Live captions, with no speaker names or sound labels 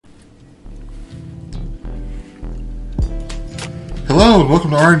Hello and welcome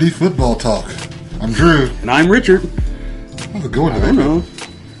to R&D Football Talk. I'm Drew. And I'm Richard. How's it going today? I don't know.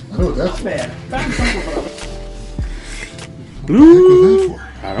 I know what that's for. Bad. What the heck was that for?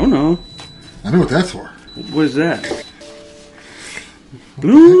 I don't know. I know what that's for. What is that? What the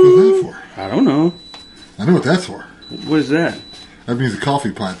heck was that for? I don't know. I know what that's for. What is that? That means the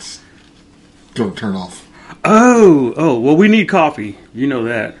coffee pot's going to turn off. Oh, well, we need coffee. You know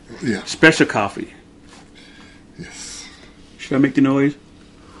that. Yeah. Special coffee. Yes. Should I make the noise?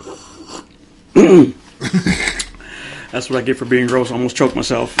 That's what I get for being gross. I almost choked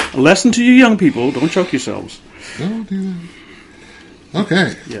myself. A lesson to you young people, don't choke yourselves. Don't do that.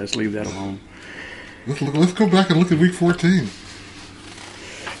 Okay. Yeah, let's leave that alone. Let's go back and look at week 14.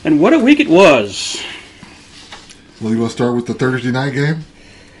 And what a week it was. Well, you want to start with the Thursday night game?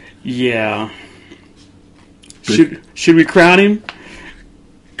 Yeah. Should we crown him?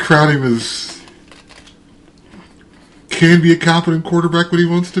 Crown him as can be a competent quarterback when he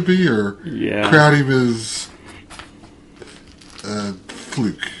wants to be, or crown him as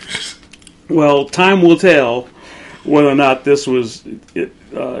fluke? Well, time will tell whether or not this was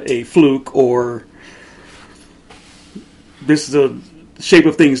a fluke or this is the shape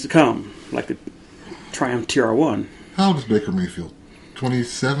of things to come, like the Triumph TR1. How old is Baker Mayfield?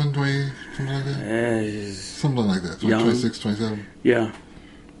 27, 20, something like that? Something like that. 26, 27? Yeah.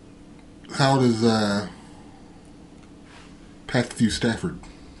 How old is Matthew Stafford?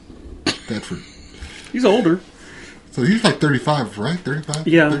 He's older. So he's like 35, right? 35?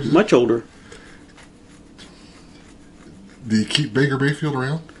 Yeah, 36? much older. Do you keep Baker Mayfield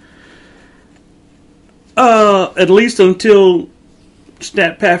around? At least until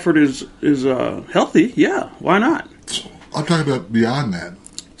Stat Pafford is healthy. Yeah, why not? I'm talking about beyond that.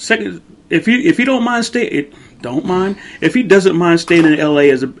 Second, if he don't mind if he doesn't mind staying in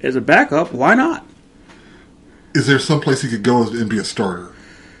LA as a backup, why not? Is there some place he could go and be a starter?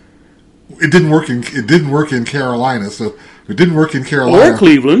 It didn't work in Carolina, so if it didn't work in Carolina Or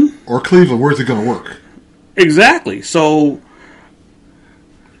Cleveland. Where's it going to work? Exactly. So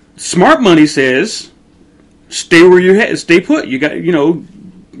smart money says stay where you're at, stay put. You got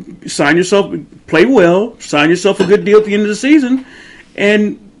sign yourself, play well, sign yourself a good deal at the end of the season,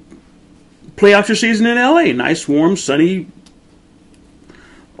 and play out your season in LA. Nice, warm, sunny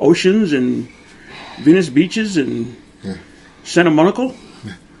oceans and Venice beaches and Santa Monica.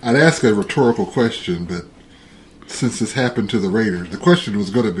 I'd ask a rhetorical question, but since this happened to the Raiders, the question was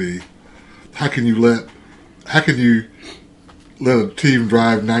going to be, how can you let a team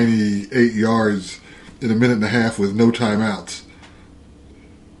drive 98 yards in a minute and a half with no timeouts?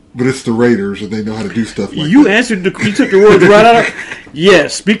 But it's the Raiders, and they know how to do stuff like that. You took the words right out of...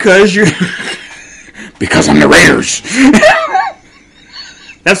 Yes, because I'm the Raiders.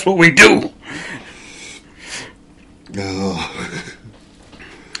 That's what we do.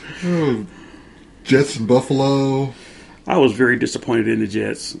 Jets and Buffalo. I was very disappointed in the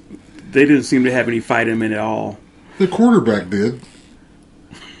Jets. They didn't seem to have any fight in them at all. The quarterback did.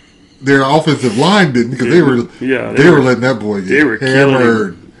 Their offensive line didn't, because they were letting that boy get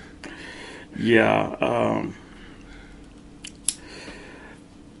hammered. Yeah.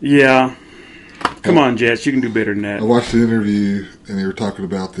 Yeah. Come on, Jets. You can do better than that. I watched the interview, and they were talking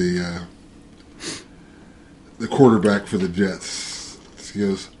about the quarterback for the Jets. He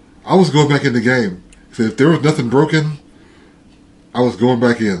goes, I was going back in the game. He said, if there was nothing broken, I was going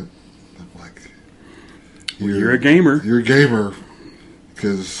back in. I'm like, you're a gamer. You're a gamer.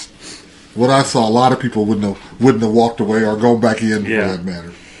 Because what I saw, a lot of people wouldn't have walked away or gone back in for that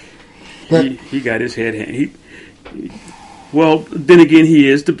matter. But he got his head. Well, then again, he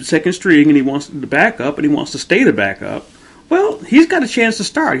is the second string, and he wants the backup, and he wants to stay the backup. Well, he's got a chance to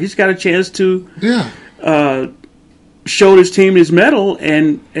start. He's got a chance to show his team his mettle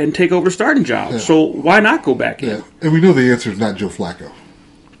and take over starting job. Yeah. So why not go back in? And we know the answer is not Joe Flacco.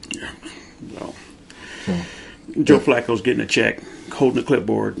 Well, Joe Flacco's getting a check, holding a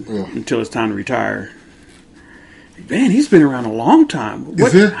clipboard until it's time to retire. Man, he's been around a long time.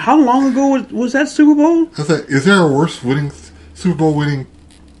 How long ago was that Super Bowl? Is there a worse Super Bowl winning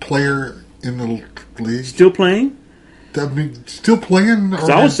player in the league? Still playing? Still playing?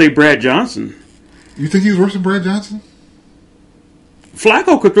 Because I would say Brad Johnson. You think he's worse than Brad Johnson?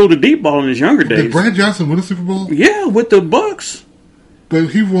 Flacco could throw the deep ball in his younger days. Did Brad Johnson win a Super Bowl? Yeah, with the Bucks.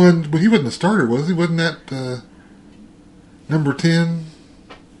 But he won. But he wasn't the starter, was he? Wasn't that number 10?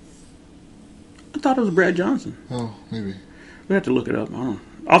 I thought it was Brad Johnson. Oh, maybe. We have to look it up. I don't know.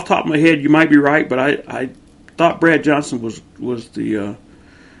 Off the top of my head, you might be right, but I thought Brad Johnson was the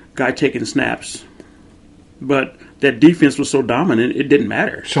guy taking snaps. But that defense was so dominant, it didn't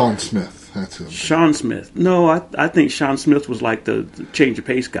matter. Sean Smith. That's him. Sean Smith. No, I think Sean Smith was like the change of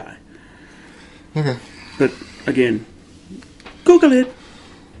pace guy. Okay. But again, Google it.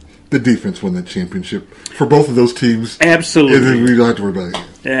 The defense won that championship for both of those teams. Absolutely. And then we don't have to worry about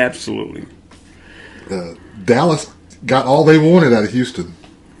it. Absolutely. Dallas got all they wanted out of Houston.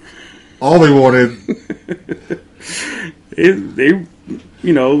 All they wanted.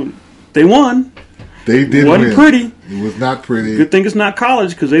 They won. They did Wasn't win. pretty. It was not pretty. Good thing it's not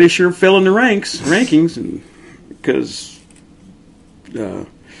college because they sure fell in the rankings, and because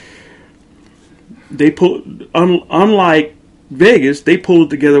they pulled. Unlike Vegas, they pulled it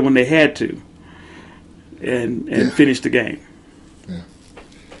together when they had to, and finished the game.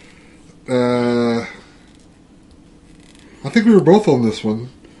 Yeah. I think we were both on this one.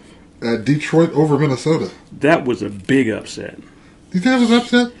 Detroit over Minnesota. That was a big upset. Do you think that was an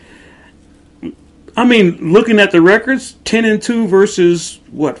upset? I mean, looking at the records, 10-2 versus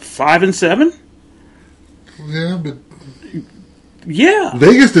what, 5-7? Yeah, but Yeah.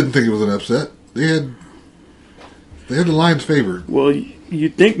 Vegas didn't think it was an upset. They had the Lions favored. Well,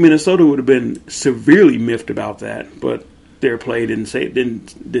 you'd think Minnesota would have been severely miffed about that, but their play didn't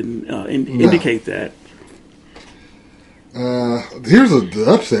indicate that. Here's the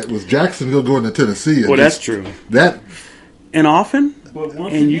upset was Jacksonville going to Tennessee. Well, that's true. And often, But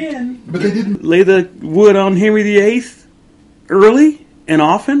once and again, But they didn't. lay the wood on Henry VIII early and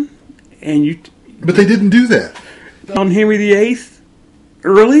often, and you But they didn't do that. on Henry VIII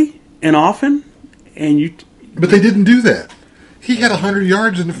early and often, and you. But they didn't do that. He had 100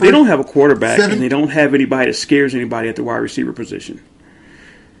 yards in the first. They don't have a quarterback, Seven- and they don't have anybody that scares anybody at the wide receiver position.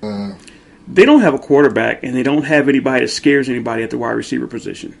 They don't have a quarterback, and they don't have anybody that scares anybody at the wide receiver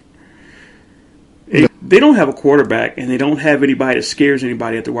position. They don't have a quarterback, and they don't have anybody that scares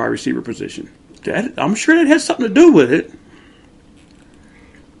anybody at the wide receiver position. I'm sure that has something to do with it.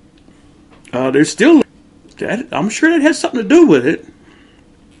 I'm sure that has something to do with it.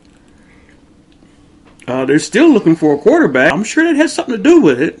 They're still looking for a quarterback. I'm sure that has something to do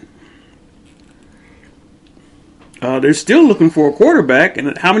with it. They're still looking for a quarterback,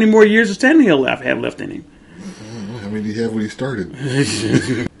 and how many more years does Tannehill have left in him? I mean, he had when he started.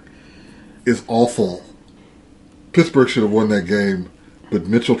 It's awful. Pittsburgh should have won that game, but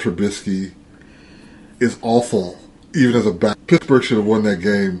Mitchell Trubisky is awful. Even as a back, Pittsburgh should have won that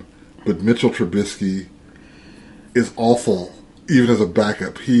game, but Mitchell Trubisky is awful. Even as a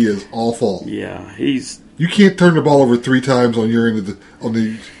backup, he is awful. Yeah, You can't turn the ball over 3 times on your end of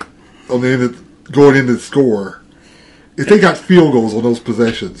the end of going into the score. If they got field goals on those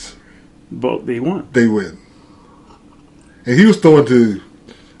possessions, but they won. they win. And he was throwing to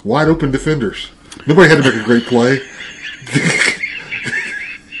wide open defenders. Nobody had to make a great play.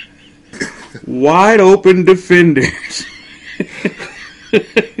 Wide open defenders.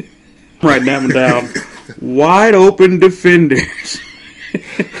 Write that one down. Wide open defenders.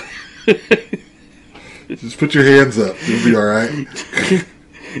 Just put your hands up. You'll be all right.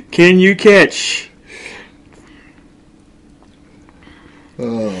 Can you catch? A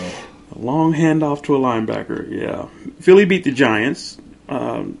long handoff to a linebacker. Yeah. Philly beat the Giants.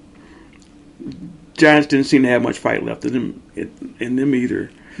 Giants didn't seem to have much fight left in them either.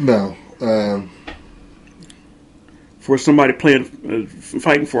 No. For somebody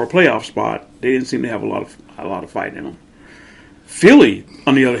fighting for a playoff spot, they didn't seem to have a lot of fight in them. Philly,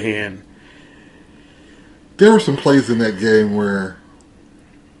 on the other hand, There were some plays in that game where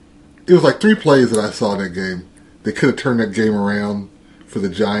it was like 3 plays that I saw in that game. They could have turned that game around for the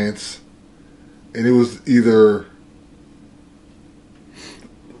Giants. And it was either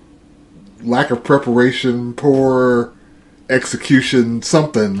lack of preparation, poor execution,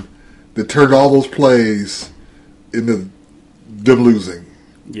 something that turned all those plays into them losing.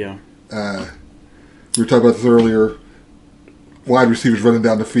 yeah, We were talking about this earlier. Wide receivers running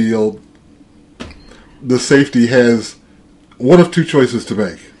down the field. The safety has one of 2 choices to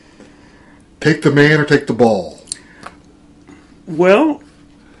make. Take the man or take the ball. well,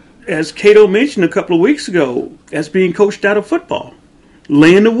 as Cato mentioned a couple of weeks ago, that's being coached out of football.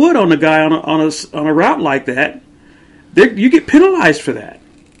 Laying the wood on the guy on a route like that, you get penalized for that.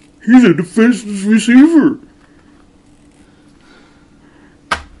 He's a defenseless receiver,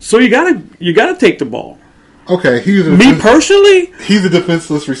 so you gotta take the ball. Okay, he's Me personally, he's a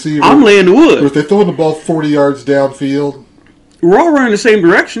defenseless receiver. I'm laying the But if wood. they're throwing the ball 40 yards downfield, We're all running the same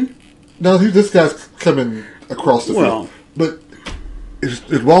direction. no, this guy's coming across the Well- field. But if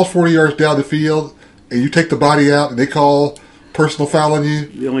the ball's 40 yards down the field and you take the body out and they call personal foul on you,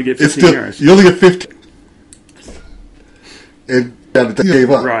 You only get it's 15 still yards. you only get 15. And they gave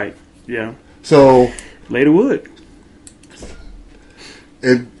up. Right? Yeah. So Lay the wood.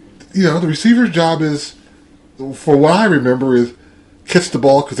 and the receiver's job is, for what I remember, is catch the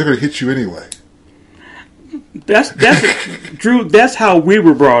ball because they're going to hit you anyway. That's Drew. That's how we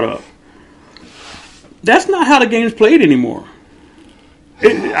were brought up. That's not how the game's played anymore.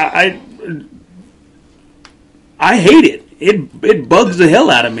 I hate it. It bugs the hell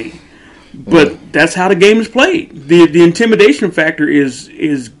out of me. But that's how the game is played. The intimidation factor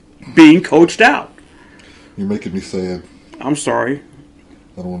is being coached out. You're making me sad. I'm sorry.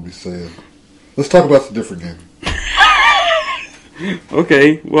 I don't want to be sad. Let's talk about the different game.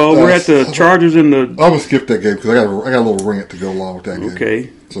 Okay. Well, we're at the Chargers and the. I'm gonna skip that game because I got a little rant to go along with that game. Okay.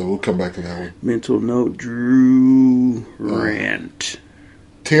 So we'll come back to that one. Mental note: Drew rant.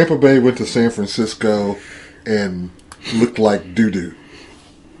 Tampa Bay went to San Francisco and looked like doo-doo.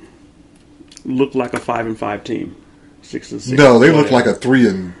 Looked like a 5-5 team. 6-6. No, they looked like a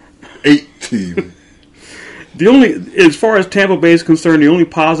 3-8 team. The only, as far as Tampa Bay is concerned, the only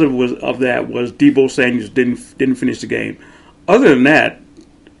positive was Deebo Samuel didn't finish the game. Other than that,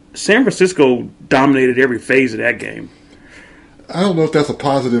 San Francisco dominated every phase of that game. I don't know if that's a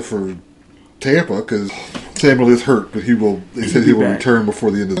positive for Tampa because Samuel is hurt, but they said he will return before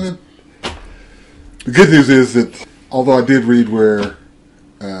the end of the. The good news is that although I did read where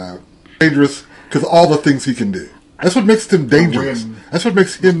dangerous because all the things he can do. That's what makes him dangerous. That's what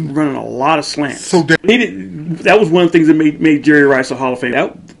makes him running a lot of slants. So that was one of the things that made Jerry Rice a Hall of Fame.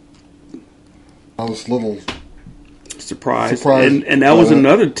 I was a little surprised. And that was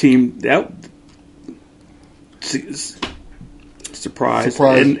another team that surprised.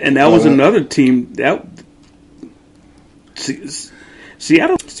 And that was another team that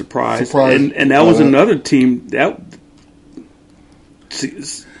Seattle surprised. And that was another team that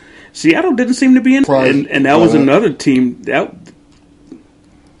Seattle didn't seem to be in. And that was another team that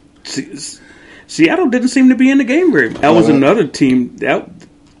Seattle didn't seem to be in the game very much. That was another team that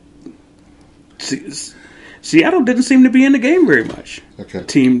Seattle didn't seem to be in the game very much. Okay.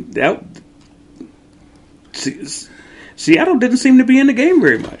 Team that Seattle didn't seem to be in the game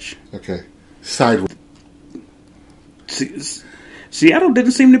very much. Okay. Side. Seattle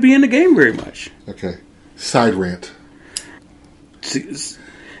didn't seem to be in the game very much. Okay. Side rant. A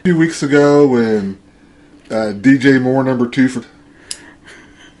few weeks ago when DJ Moore number 2 for.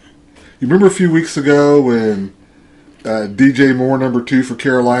 You remember a few weeks ago when DJ Moore number 2 for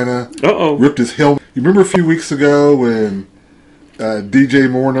Carolina ripped his helmet. You remember a few weeks ago when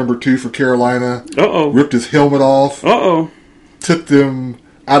DJ Moore number 2 for Carolina ripped his helmet off. Took them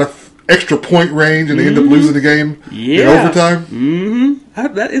out of extra point range and they end up losing the game in overtime.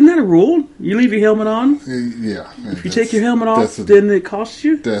 Isn't that a rule? You leave your helmet on? Yeah. If you take your helmet off, then it costs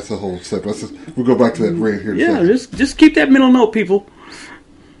you? That's a whole separate. We'll go back to that rant here in a second. Just keep that mental note, people.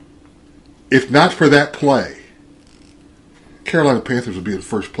 If not for that play, Carolina Panthers would be in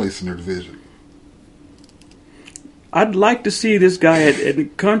first place in their division. I'd like to see this guy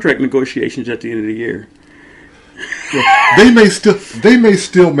at contract negotiations at the end of the year. Yeah, they may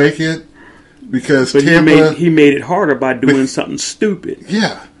still make it because Tampa. He made it harder by doing something stupid.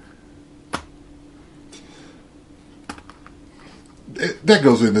 Yeah, that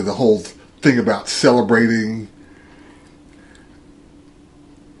goes into the whole thing about celebrating.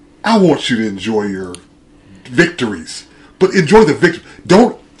 I want you to enjoy your victories, but enjoy the victory.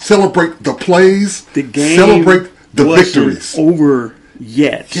 Don't celebrate the plays. The game celebrate the victories. Over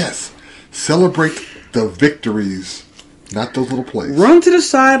yet? Yes, celebrate the victories, not those little plays. Run to the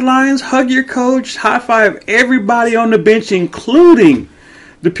sidelines, hug your coach, high five everybody on the bench, including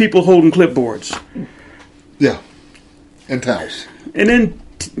the people holding clipboards. Yeah, and towels. And then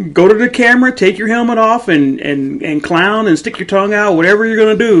go to the camera, take your helmet off, and clown and stick your tongue out, whatever you're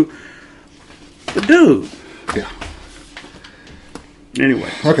going to do. But dude. Yeah. Anyway.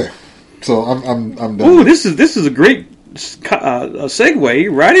 Okay. So I'm done. Ooh, this is a great segue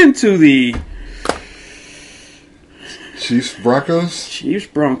right into the Chiefs Broncos. Chiefs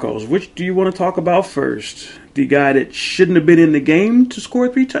Broncos. Which do you want to talk about first? The guy that shouldn't have been in the game to score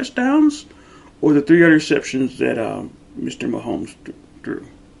 3 touchdowns, or the 3 interceptions that Mr. Mahomes threw?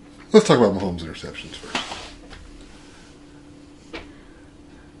 Let's talk about Mahomes' interceptions first.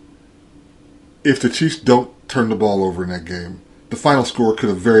 If the Chiefs don't turn the ball over in that game, the final score could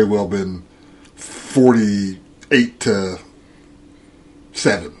have very well been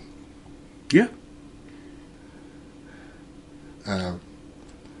 48-7. Yeah.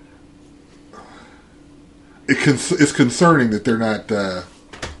 It's concerning that they're not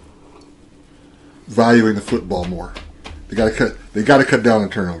valuing the football more. They got to cut down on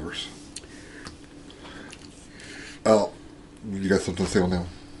turnovers. Oh, you got something to say on that one?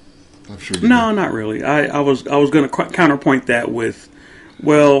 I'm sure. No, not really. I was going to counterpoint that with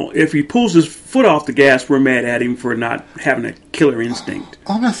Well, if he pulls his foot off the gas, we're mad at him for not having a killer instinct.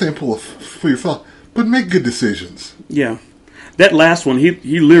 I'm not saying pull for your foot, but make good decisions. Yeah. That last one,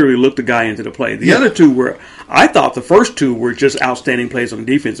 he literally looked the guy into the play. The other two were, I thought the first two were just outstanding plays on the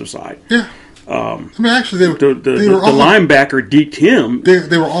defensive side. Yeah. I mean, actually, the linebacker deked him.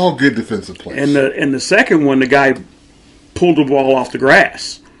 They were all good defensive plays. And the second one, the guy pulled the ball off the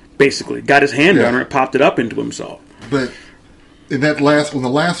grass, basically. Got his hand on it, popped it up into himself. But in the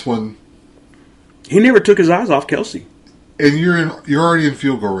last one, he never took his eyes off Kelsey. And you're already in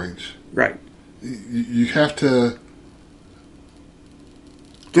field goal range. Right. You have to.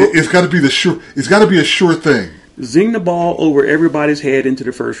 It's got to be It's got to be a sure thing. Zing the ball over everybody's head into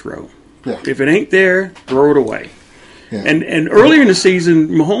the first row. Yeah. If it ain't there, throw it away. Yeah. And earlier in the season,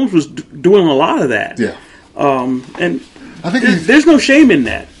 Mahomes was doing a lot of that. Yeah. And I think there's no shame in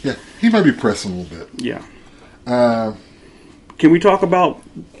that. Yeah. He might be pressing a little bit. Yeah. Can we talk about?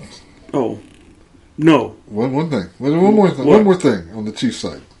 Oh, no. One thing. One more thing on the Chiefs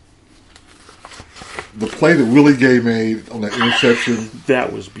side. The play that Willie Gay made on that interception.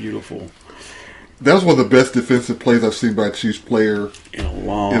 That was beautiful. That was one of the best defensive plays I've seen by a Chiefs player in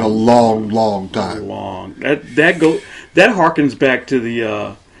a long time. That harkens back to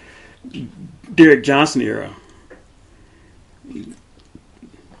the Derek Johnson era.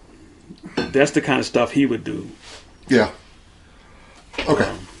 That's the kind of stuff he would do. Yeah.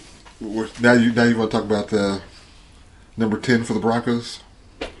 Okay. Now you want to talk about the number 10 for the Broncos?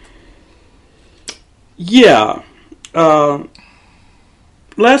 Yeah.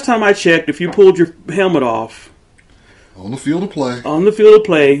 Last time I checked, if you pulled your helmet off on the field of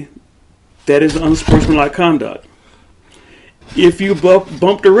play, that is unsportsmanlike conduct. If you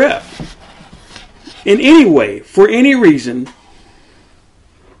bumped a ref in any way, for any reason,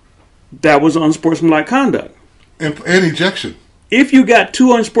 that was unsportsmanlike conduct. And ejection. If you got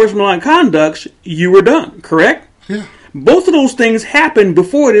 2 unsportsmanlike conducts, you were done, correct? Yeah. Both of those things happened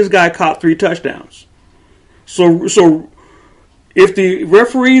before this guy caught 3 touchdowns. So if the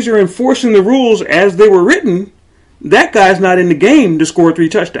referees are enforcing the rules as they were written, that guy's not in the game to score 3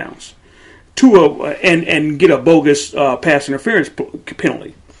 touchdowns and get a bogus pass interference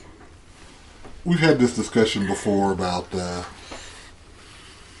penalty. We've had this discussion before about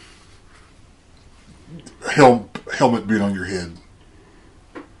helmet being on your head.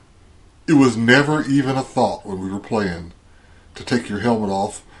 It was never even a thought when we were playing to take your helmet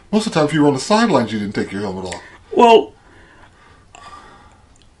off. Most of the time, if you were on the sidelines, you didn't take your helmet off. Well,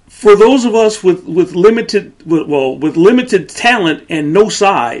 for those of us with limited talent and no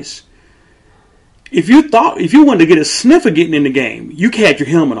size, if you wanted to get a sniff of getting in the game, you had your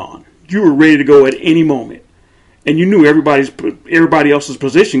helmet on. You were ready to go at any moment, and you knew everybody else's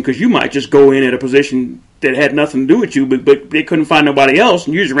position because you might just go in at a position that had nothing to do with you, but they couldn't find nobody else,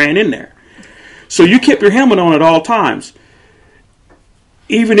 and you just ran in there. So you kept your helmet on at all times.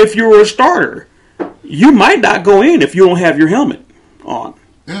 Even if you were a starter, you might not go in if you don't have your helmet on.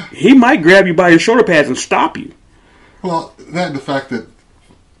 Yeah. He might grab you by your shoulder pads and stop you. Well, that and the fact that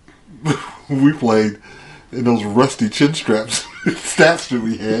we played in those rusty chin straps stats that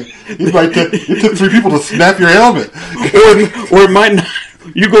we had, it took 3 people to snap your helmet. or it might not.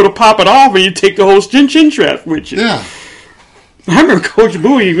 You go to pop it off and you take the whole chin strap with you. Yeah. I remember Coach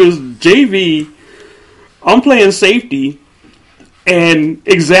Bowie, he goes, JV, I'm playing safety, and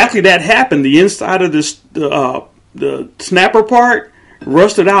exactly that happened. The inside of the snapper part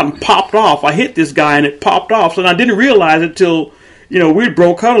rusted out and popped off. I hit this guy and it popped off, and I didn't realize it till we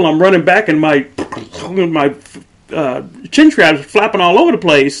broke huddle. I'm running back and my chin straps flapping all over the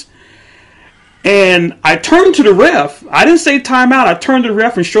place. And I turned to the ref. I didn't say timeout. I turned to the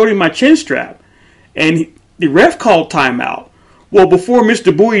ref and showed him my chin strap. And the ref called timeout. Well, before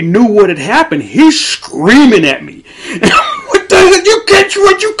Mr. Bowie knew what had happened, he's screaming at me. What the hell? You catch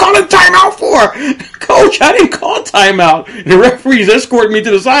what you calling timeout for? Coach, I didn't call timeout. And the referees escorted me to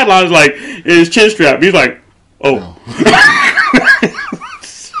the sidelines like, his chin strap. He's like, oh. No.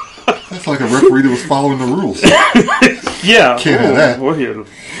 That's like a referee that was following the rules. Yeah. Can't have that. Well, here,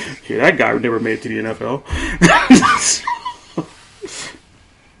 that guy never made it to the NFL.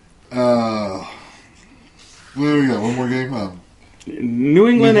 Well, we got one more game. New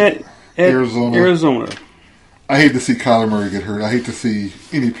England at Arizona. I hate to see Kyler Murray get hurt. I hate to see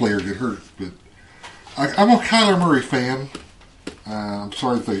any player get hurt. But I'm a Kyler Murray fan. I'm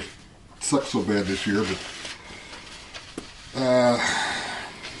sorry that they suck so bad this year, but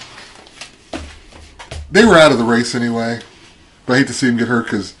they were out of the race anyway. But I hate to see him get hurt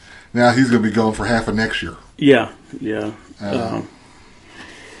because now he's going to be gone for half of next year. Yeah.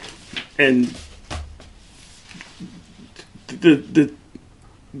 And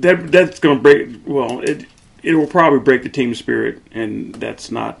that's going to break. Well, it will probably break the team spirit, and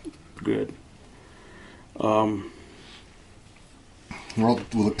that's not good. Well,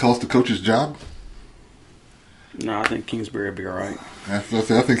 will it cost the coach's job? No, I think Kingsbury will be all right. I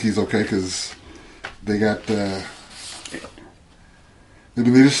think he's okay because they got.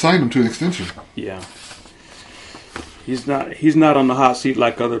 They just signed him to an extension. Yeah, he's not on the hot seat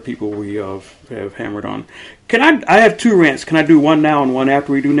like other people we have hammered on. I have two rants. Can I do one now and one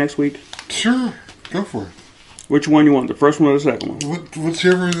after we do next week? Sure, go for it. Which one you want? The first one or the second one?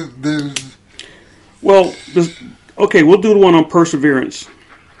 Whichever. Well, okay, we'll do the one on perseverance.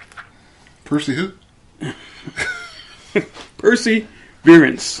 Percy who?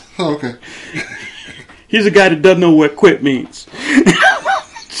 Perseverance. Oh, okay. He's a guy that doesn't know what quit means.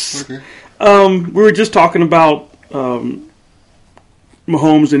 Okay. We were just talking about Mahomes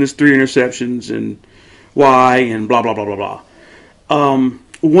and his 3 interceptions and why and blah, blah, blah, blah, blah.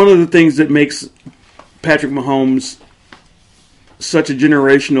 One of the things that makes Patrick Mahomes such a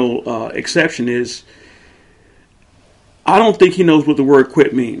generational exception is I don't think he knows what the word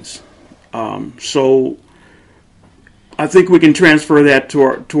quit means. So I think we can transfer that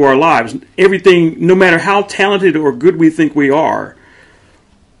to our lives. Everything, no matter how talented or good we think we are,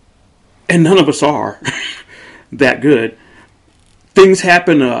 and none of us are that good, things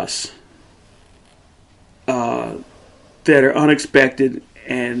happen to us that are unexpected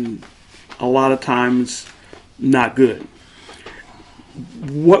and a lot of times not good.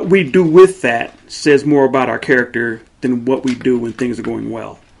 What we do with that says more about our character than what we do when things are going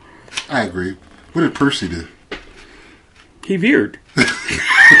well. I agree. What did Percy do? He veered.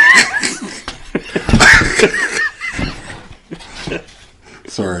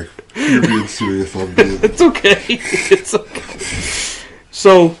 Sorry. You're being serious. I'm being... It's okay. It's okay.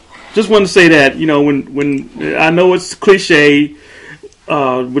 So, just wanted to say that, when I know it's cliche,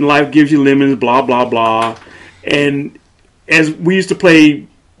 when life gives you lemons, blah, blah, blah. And as we used to play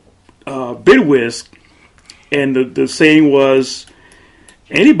bid whisk, and the saying was,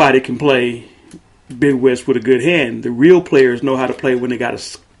 anybody can play bid whist with a good hand. The real players know how to play when they got a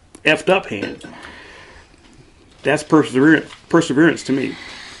effed up hand. That's perseverance to me.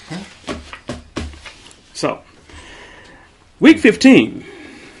 So, week 15.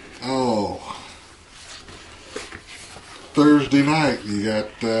 Oh. Thursday night, you got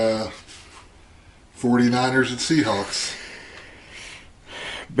 49ers and Seahawks.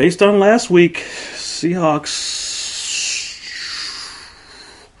 Based on last week, Seahawks...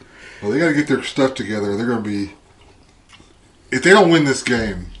 Well, they got to get their stuff together. They're going to be... If they don't win this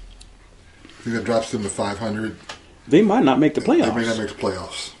game, I think that drops them to 500. They might not make the playoffs. They may not make the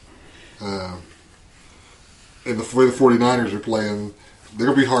playoffs. And the way the 49ers are playing, they're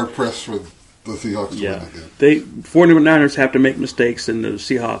going to be hard-pressed for the Seahawks to win that game. 49ers have to make mistakes, and the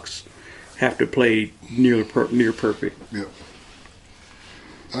Seahawks have to play near perfect. Yep.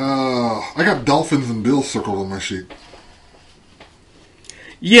 I got Dolphins and Bills circled on my sheet.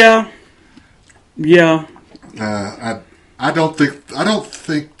 Yeah. I don't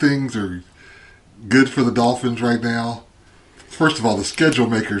think things are good for the Dolphins right now. First of all, the schedule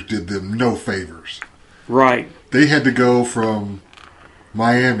makers did them no favors. Right. They had to go from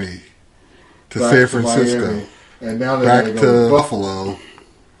Miami to San Francisco, Miami, and now they back gotta to go Buffalo,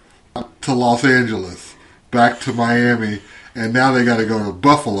 to Los Angeles, back to Miami, and now they got to go to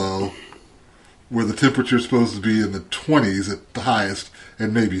Buffalo, where the temperature is supposed to be in the 20s at the highest,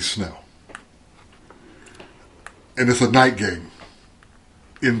 and maybe snow. And it's a night game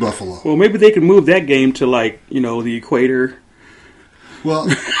in Buffalo. Well, maybe they could move that game to, the equator. Well,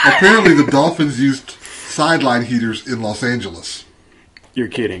 apparently the Dolphins used sideline heaters in Los Angeles. You're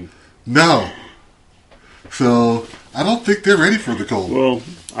kidding. No. So, I don't think they're ready for the cold. Well,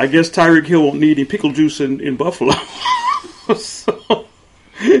 I guess Tyreek Hill won't need any pickle juice in Buffalo. So,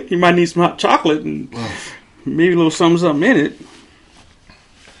 he might need some hot chocolate and maybe a little something in it.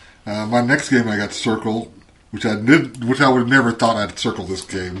 My next game I got circled, which I would have never thought I'd circle this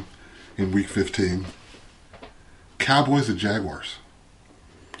game in Week 15. Cowboys and Jaguars.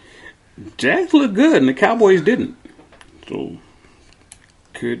 Jags look good, and the Cowboys didn't. So,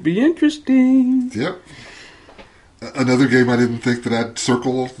 could be interesting. Yep. Another game I didn't think that I'd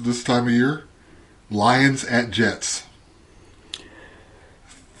circle this time of year. Lions at Jets.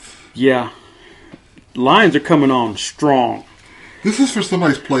 Yeah. Lions are coming on strong. This is for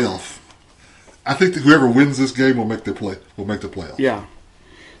somebody's playoff. I think that whoever wins this game will make the playoffs. Yeah.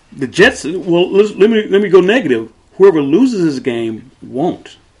 The Jets, well, let me go negative. Whoever loses this game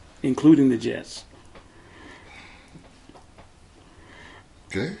won't, including the Jets.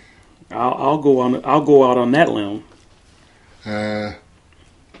 Okay. I'll go out on that limb.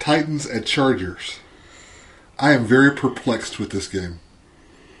 Titans at Chargers. I am very perplexed with this game.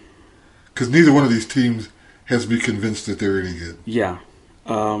 Because neither one of these teams has me convinced that they're any good. Yeah.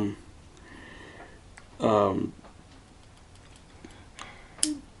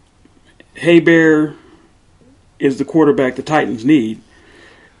 Heber is the quarterback the Titans need,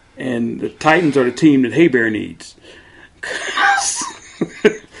 and the Titans are the team that Heber needs.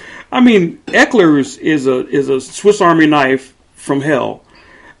 I mean, Eckler is a Swiss Army knife from hell,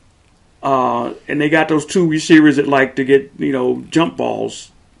 and they got those two receivers that like to get jump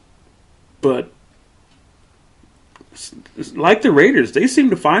balls, but like the Raiders, they seem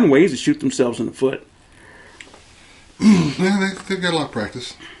to find ways to shoot themselves in the foot. Yeah, they've got a lot of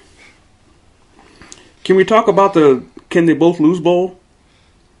practice. Can we talk about the Can They Both Lose Bowl?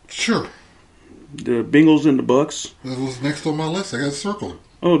 Sure. The Bengals and the Bucks. That was next on my list. I got it circled.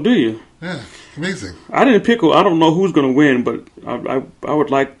 Oh, do you? Yeah, amazing. I didn't pick. I don't know who's going to win, but I would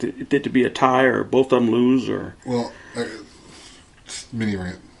like it to be a tie or both of them lose or. Well, mini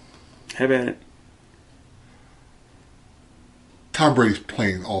rant. Have at it. Tom Brady's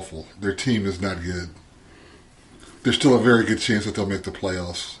playing awful. Their team is not good. There's still a very good chance that they'll make the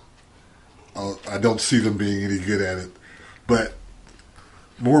playoffs. I don't see them being any good at it. But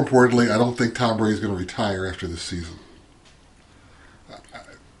more importantly, I don't think Tom Brady's going to retire after this season.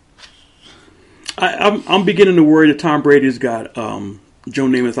 I'm beginning to worry that Tom Brady's got Joe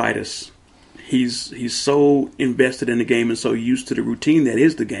Namath-itis. He's so invested in the game and so used to the routine that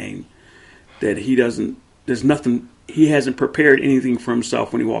is the game that he doesn't. There's nothing. He hasn't prepared anything for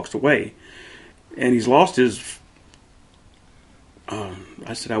himself when he walks away, and he's lost his.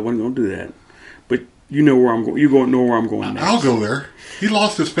 I said I wasn't going to do that, but you know where I'm going. You know where I'm going next. I'll go there. He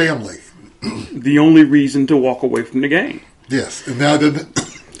lost his family. The only reason to walk away from the game. Yes, and now didn't.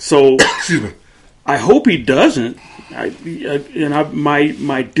 So Excuse me. I hope he doesn't.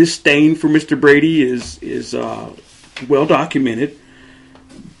 My disdain for Mr. Brady is well documented.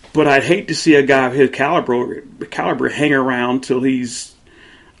 But I'd hate to see a guy of his caliber hang around till he's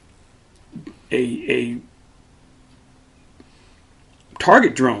a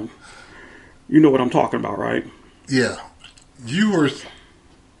target drone. You know what I'm talking about, right? Yeah. You're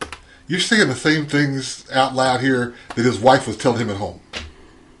saying the same things out loud here that his wife was telling him at home.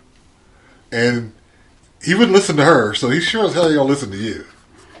 And he wouldn't listen to her, so he sure as hell ain't gonna listen to you.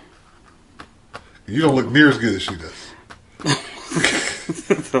 You don't look near as good as she does.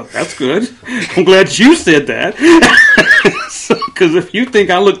 That's good. I'm glad you said that. Because if you think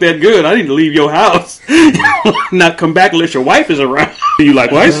I look that good, I need to leave your house. Not come back unless your wife is around. You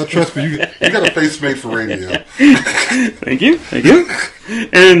likewise? Trust me, you got a face made for radio. Thank you.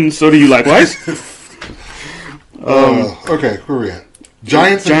 And so do you likewise? Okay, where are we at?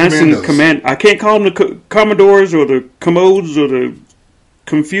 Giants and Command. I can't call them the Commodores or the Commodes or the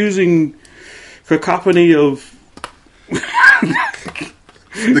confusing cacophony of...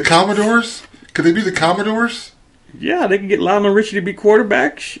 The Commodores? Could they be the Commodores? Yeah, they can get Lionel Richie to be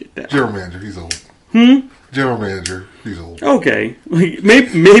quarterback. Shit, General manager, he's old. General manager, he's old. Okay.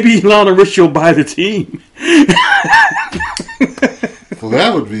 Maybe Lionel Richie will buy the team. Well,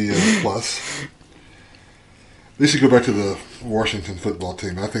 that would be a plus. They should go back to the Washington football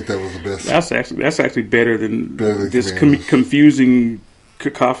team. I think that was the best. That's actually better than this confusing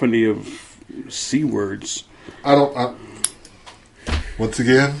cacophony of C words. Once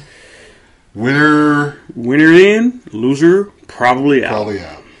again, winner in, loser probably out.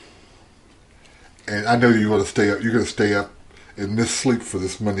 And I know you want to stay up. You're going to stay up and miss sleep for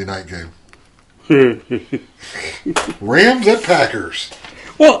this Monday night game. Rams at Packers.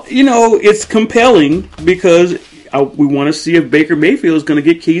 Well, it's compelling because we want to see if Baker Mayfield is going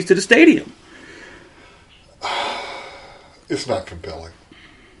to get keys to the stadium. It's not compelling.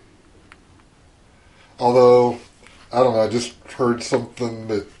 Although, I don't know, I just heard something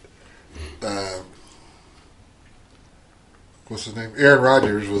that, what's his name? Aaron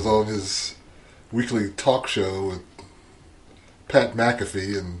Rodgers was on his weekly talk show with Pat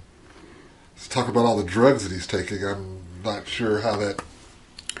McAfee and talk about all the drugs that he's taking. I'm not sure how that...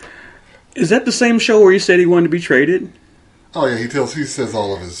 Is that the same show where he said he wanted to be traded? Oh yeah, he says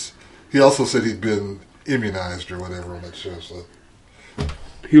all of his... He also said he'd been immunized or whatever on that show, so...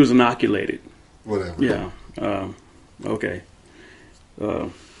 He was inoculated. Whatever. Yeah. Okay.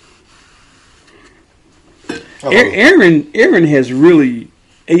 Aaron has really...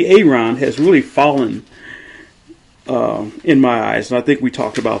 Aaron has really fallen in my eyes, and I think we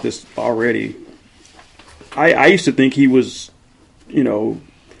talked about this already. I used to think he was,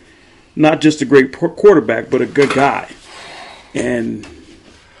 not just a great quarterback, but a good guy. And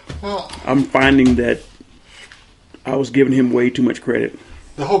I'm finding that I was giving him way too much credit.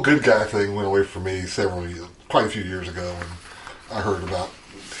 The whole good guy thing went away from me quite a few years ago when I heard about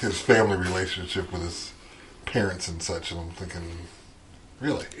his family relationship with his parents and such, and I'm thinking,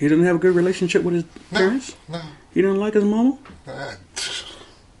 really? He doesn't have a good relationship with his parents? No. He doesn't like his mama? Uh,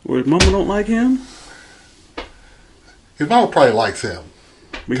 Or his mama don't like him? His mama probably likes him.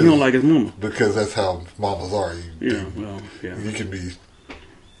 But he don't like his mama. Because that's how mamas are. You can be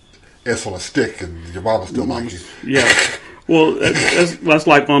S on a stick and your mama still like you. Yeah. Well, that's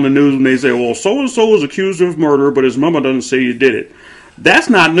like on the news when they say, well, so-and-so was accused of murder, but his mama doesn't say you did it. That's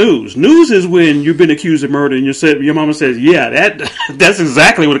not news. News is when you've been accused of murder and your mama says, yeah, that's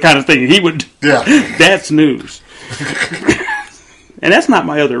exactly what the kind of thing he would do. Yeah. That's news. And that's not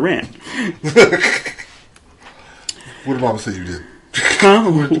my other rant. What did mama say you did?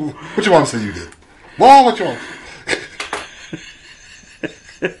 Huh? What your mama say you did? Well, what your mama?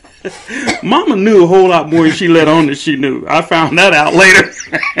 Mama knew a whole lot more than she let on that she knew. I found that out later.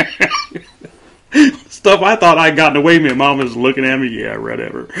 Stuff I thought I'd gotten away with. Mama's looking at me. Yeah,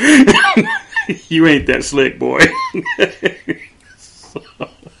 whatever. You ain't that slick, boy.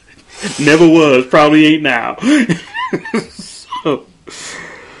 Never was. Probably ain't now.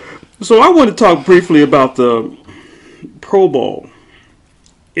 So I want to talk briefly about the Pro Bowl.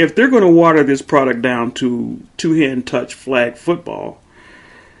 If they're going to water this product down to two-hand touch flag football,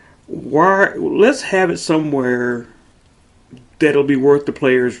 let's have it somewhere that'll be worth the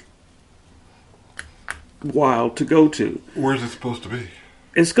players' while to go to. Where's it supposed to be?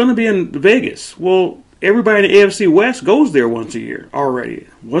 It's going to be in Vegas. Well, everybody in the AFC West goes there once a year already.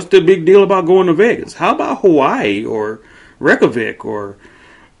 What's the big deal about going to Vegas? How about Hawaii or Reykjavik or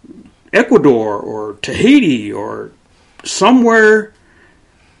Ecuador or Tahiti or somewhere?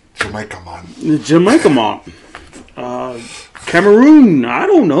 Jamaica, Cameroon, I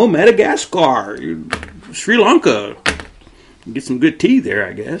don't know, Madagascar, Sri Lanka. Get some good tea there,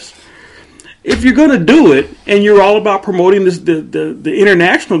 I guess. If you're going to do it and you're all about promoting the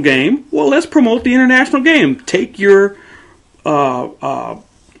international game, well, let's promote the international game. Take your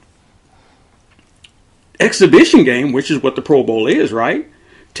exhibition game, which is what the Pro Bowl is, right?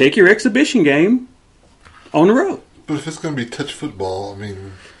 Take your exhibition game on the road. But if it's going to be touch football,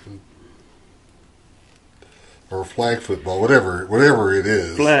 or flag football, whatever it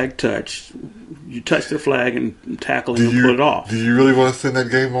is. Flag touch. You touch the flag and tackle and pull it off. Do you really want to send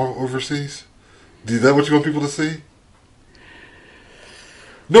that game overseas? Is that what you want people to see?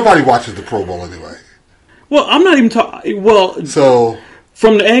 Nobody watches the Pro Bowl anyway. Well, I'm not even talking. Well, so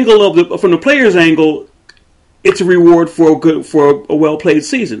from the player's angle, it's a reward for a well played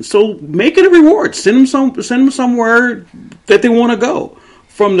season. So make it a reward. Send them somewhere that they want to go.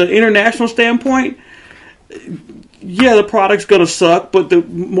 From the international standpoint, yeah, the product's going to suck, but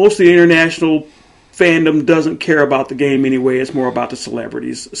most of the international fandom doesn't care about the game anyway. It's more about the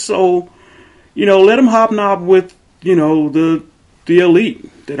celebrities. So, let them hobnob with, the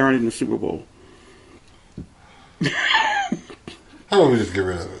elite that aren't in the Super Bowl. How about we just get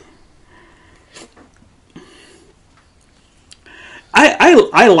rid of it?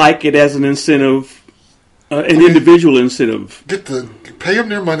 I like it as an incentive. An individual incentive. Pay them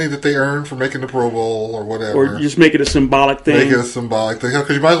their money that they earn for making the Pro Bowl or whatever. Or just make it a symbolic thing. Make it a symbolic thing.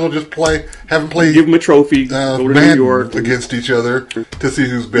 Because you might as well just have them play. Give them a trophy. Go to New York. Against each other to see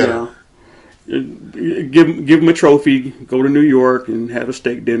who's better. Yeah. Give them a trophy. Go to New York and have a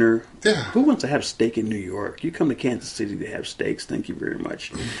steak dinner. Yeah. Who wants to have steak in New York? You come to Kansas City to have steaks. Thank you very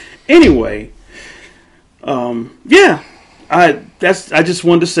much. Anyway, yeah. I just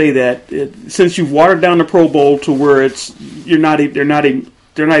wanted to say that since you've watered down the Pro Bowl to where they're not even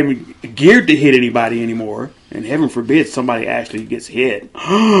geared to hit anybody anymore, and heaven forbid somebody actually gets hit.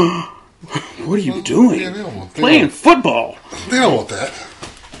 What are you doing? Yeah, playing football. They don't want that.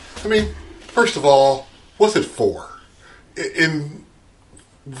 First of all, what's it for?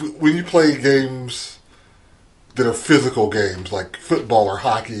 When you play games that are physical games like football or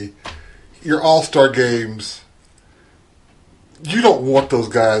hockey, your all-star games. You don't want those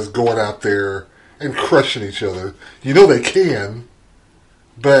guys going out there and crushing each other. They can,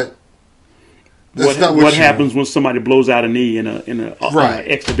 but that's not what happens when somebody blows out a knee in an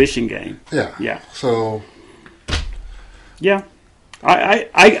exhibition game. Yeah. Yeah. So. Yeah,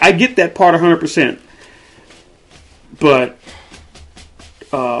 I get that part 100%, but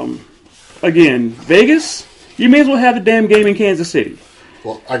again, Vegas, you may as well have the damn game in Kansas City.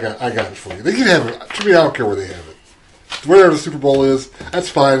 Well, I got it for you. They can have it. To me, I don't care where they have it. Wherever the Super Bowl is, that's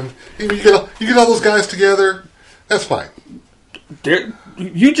fine. You get all those guys together, that's fine.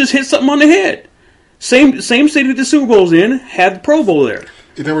 You just hit something on the head. Same city that the Super Bowl's in had the Pro Bowl there.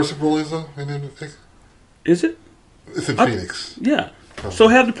 You know where Super Bowl is, though? Is it? It's in Phoenix. Yeah. So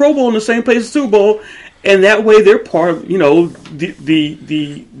have the Pro Bowl in the same place as the Super Bowl, and that way they're part of,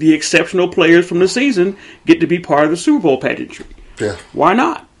 the exceptional players from the season get to be part of the Super Bowl pageantry. Yeah. Why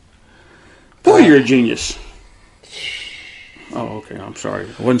not? Boy, you're a genius. Oh, okay. I'm sorry.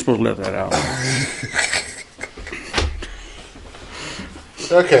 I wasn't supposed to let that out.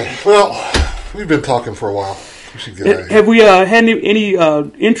 Okay. Well, we've been talking for a while. We should get out of here. Have we had any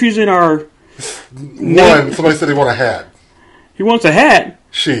entries in our... One, somebody said they want a hat. He wants a hat.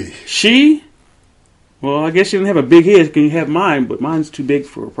 She? Well, I guess she doesn't have a big head. Can you have mine? But mine's too big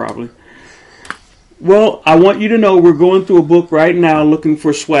for her, probably. Well, I want you to know we're going through a book right now looking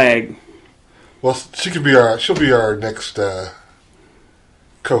for swag. Well, she'll be our next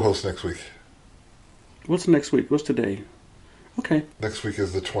co-host next week. What's next week? What's today? Okay. Next week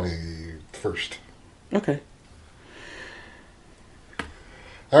is the 21st. Okay.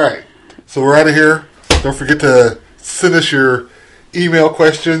 All right. So we're out of here. Don't forget to send us your email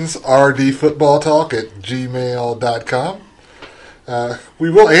questions, rdfootballtalk@gmail.com. We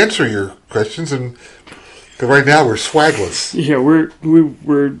will answer your questions, and because right now we're swagless. Yeah, we've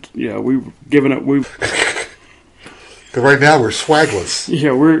given up. We've because right now we're swagless.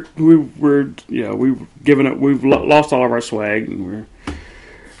 Yeah, we've given up. We've lost all of our swag, and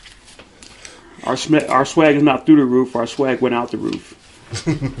our swag is not through the roof. Our swag went out the roof.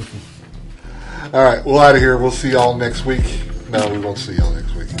 All right, we're out of here. We'll see y'all next week. No, we won't see y'all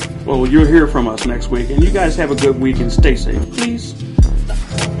next week. Well, you'll hear from us next week, and you guys have a good week and stay safe, please.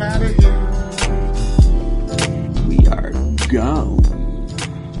 I'm out of here. We are gone.